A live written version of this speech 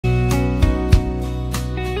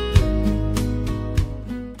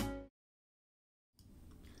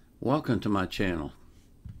Welcome to my channel.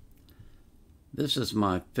 This is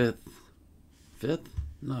my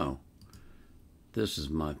this is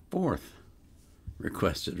my fourth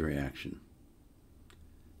requested reaction.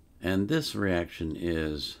 And this reaction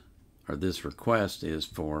is, or this request is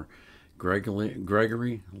for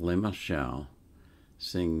Gregory Lamarchal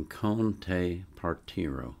sing Con te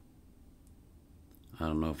Partiró. I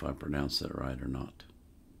don't know if I pronounced that right or not.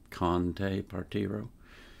 Con te Partiró.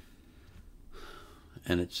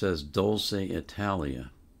 And it says Dulce Italia.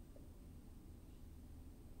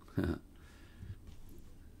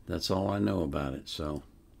 That's all I know about it. So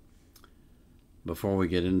before we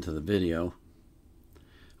get into the video,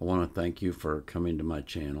 I want to thank you for coming to my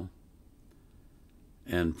channel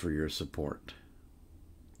and for your support.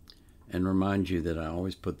 And remind you that I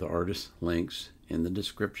always put the artist links in the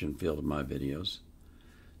description field of my videos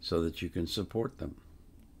so that you can support them.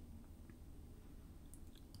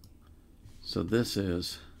 So this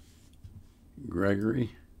is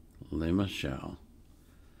Gregory Lamarchal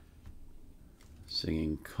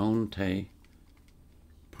singing Con te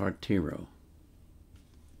Partiró.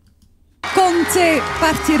 Con te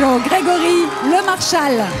Partiró, Gregory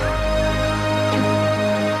Lamarchal.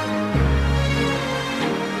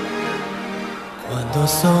 Quando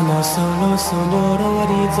sono solo sopra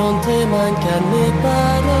l'orizzonte mancano le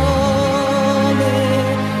parole.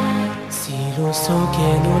 Sì, lo so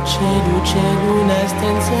che non c'è luce in una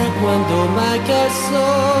stanza quando manca il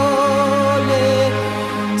sole.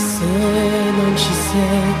 Se non ci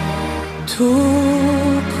sei tu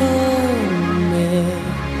con me,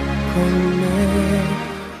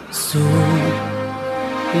 su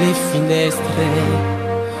le finestre.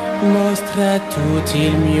 Mostra tutto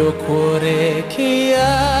il mio cuore che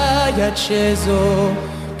hai acceso,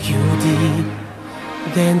 chiudi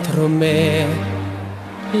dentro me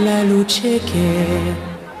la luce che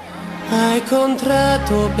hai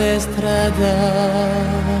incontrato per strada.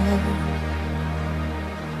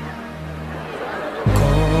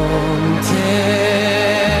 Con te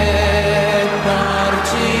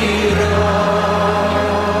partirò.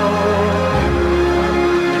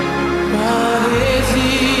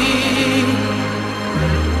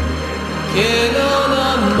 Che non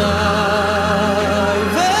ho mai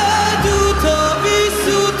veduto,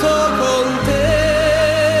 vissuto con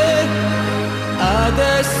te,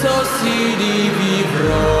 adesso si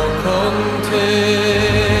rivivrò con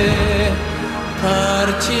te,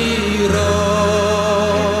 partirò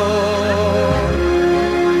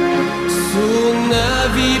su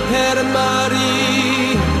navi per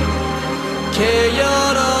mari che io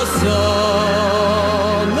lo so.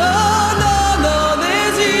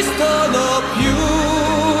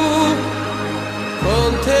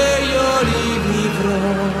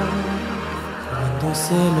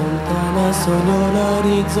 Se lontana sogno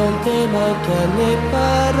l'orizzonte, mancano le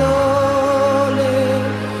parole.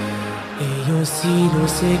 E io sì lo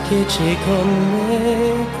sai che c'è con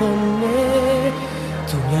me.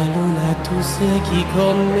 Tu mia luna, tu sei chi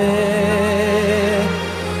con me.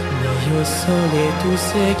 Mio sole, tu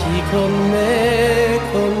sei chi con me,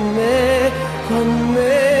 con me, con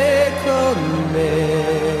me, con me.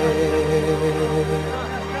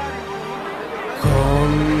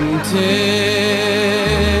 Con te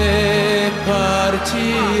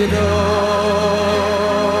partirò,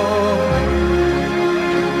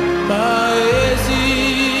 paesi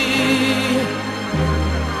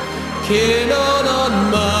che non ho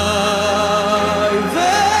mai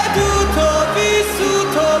veduto,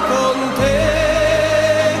 vissuto con te,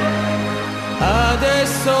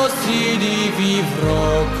 adesso si rivivrò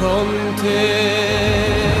con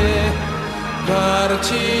te,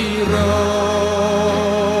 partirò.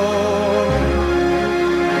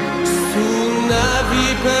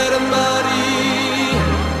 Per mari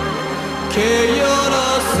che io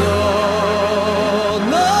lo so,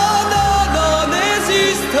 non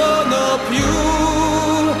esistono più,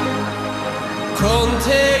 con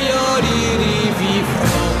te io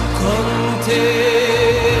rivivrò, con te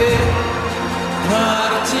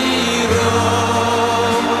partirò,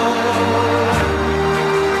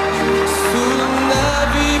 su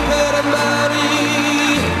navi per mari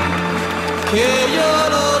che io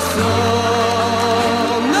lo so.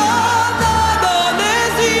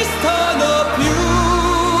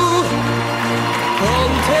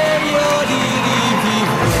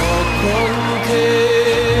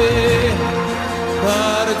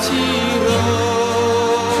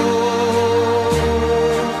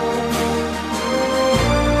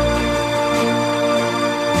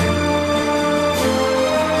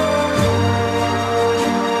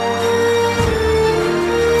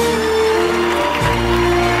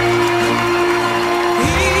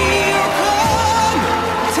 Io con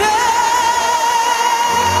te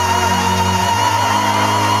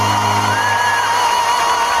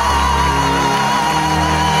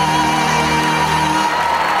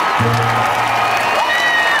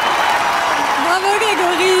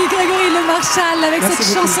Lamarchal avec Merci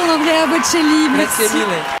cette beaucoup. chanson d'Andrea Bocelli. Grazie Merci.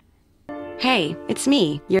 mille. Hey, it's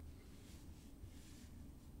me. You're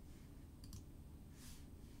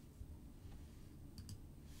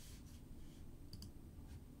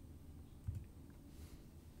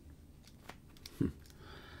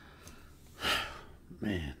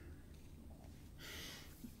Man.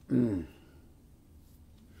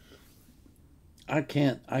 I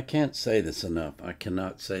can't say this enough. I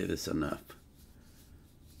cannot say this enough.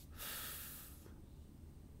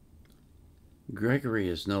 Gregory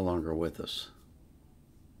is no longer with us.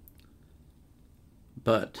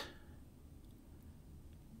 But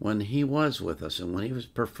when he was with us and when he was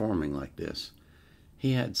performing like this,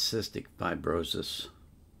 he had cystic fibrosis.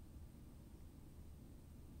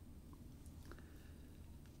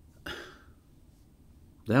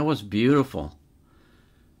 That was beautiful.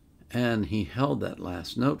 And he held that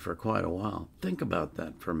last note for quite a while. Think about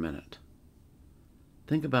that for a minute.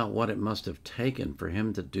 Think about what it must have taken for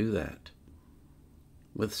him to do that.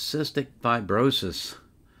 With cystic fibrosis,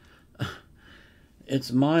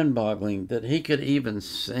 it's mind-boggling that he could even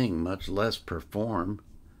sing, much less perform.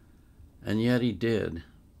 And yet he did.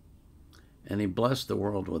 And he blessed the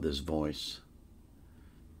world with his voice.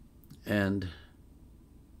 And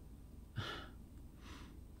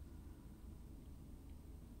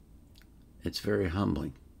it's very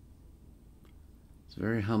humbling. It's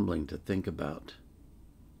very humbling to think about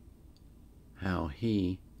how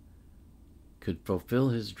he could fulfill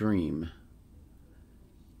his dream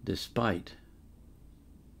despite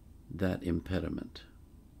that impediment.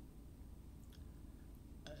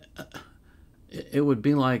 It would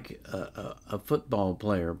be like a football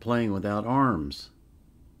player playing without arms,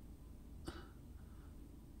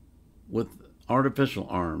 with artificial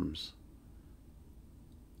arms.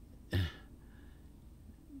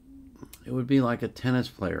 It would be like a tennis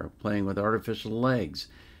player playing with artificial legs.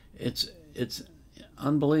 It's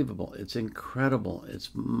unbelievable. It's incredible. It's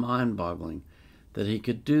mind-boggling that he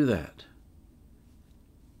could do that.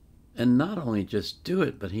 And not only just do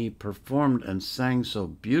it, but he performed and sang so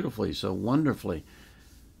beautifully, so wonderfully.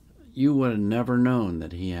 You would have never known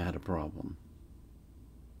that he had a problem.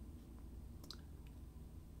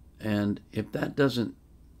 And if that doesn't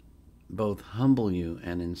both humble you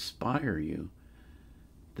and inspire you,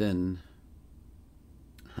 then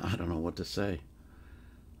I don't know what to say.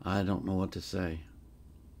 I don't know what to say.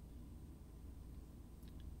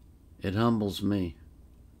 It humbles me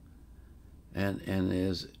and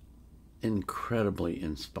is incredibly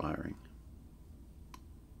inspiring.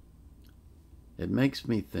 It makes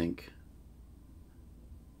me think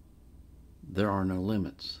there are no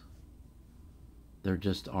limits. There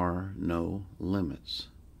just are no limits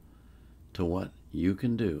to what you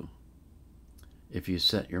can do if you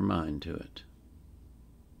set your mind to it.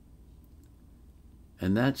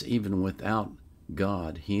 And that's even without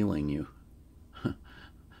God healing you.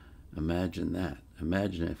 Imagine that.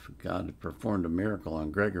 Imagine if God had performed a miracle on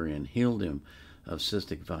Gregory and healed him of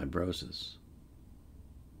cystic fibrosis.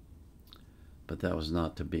 But that was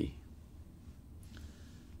not to be.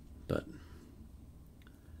 But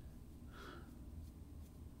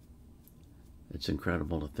it's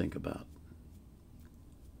incredible to think about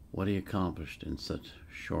what he accomplished in such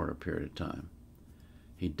short a period of time.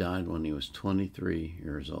 He died when he was 23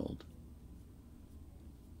 years old.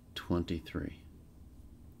 23.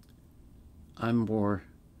 I'm more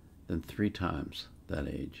than 3 times that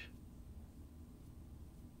age.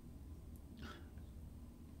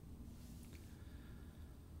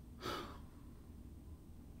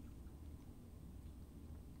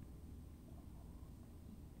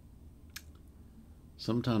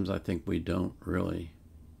 Sometimes I think we don't really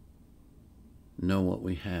know what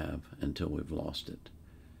we have until we've lost it.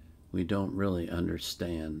 We don't really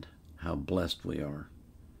understand how blessed we are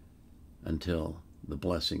until the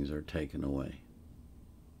blessings are taken away.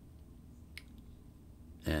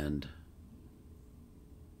 And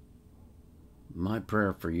my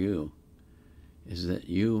prayer for you is that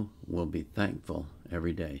you will be thankful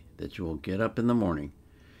every day, that you will get up in the morning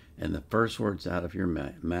and the first words out of your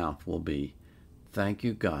mouth will be, "Thank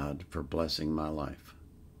you, God, for blessing my life."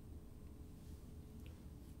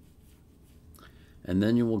 And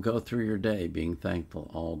then you will go through your day being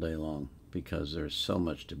thankful all day long, because there's so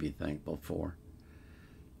much to be thankful for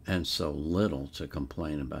and so little to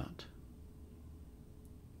complain about,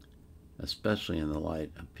 especially in the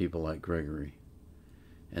light of people like Gregory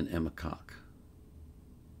and Emma Koch.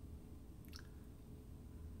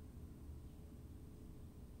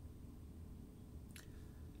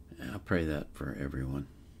 I pray that for everyone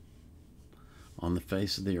on the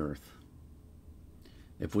face of the earth.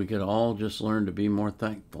 If we could all just learn to be more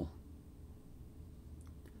thankful,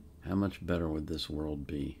 how much better would this world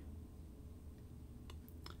be?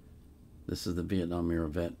 This is the Vietnam era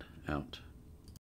vet out.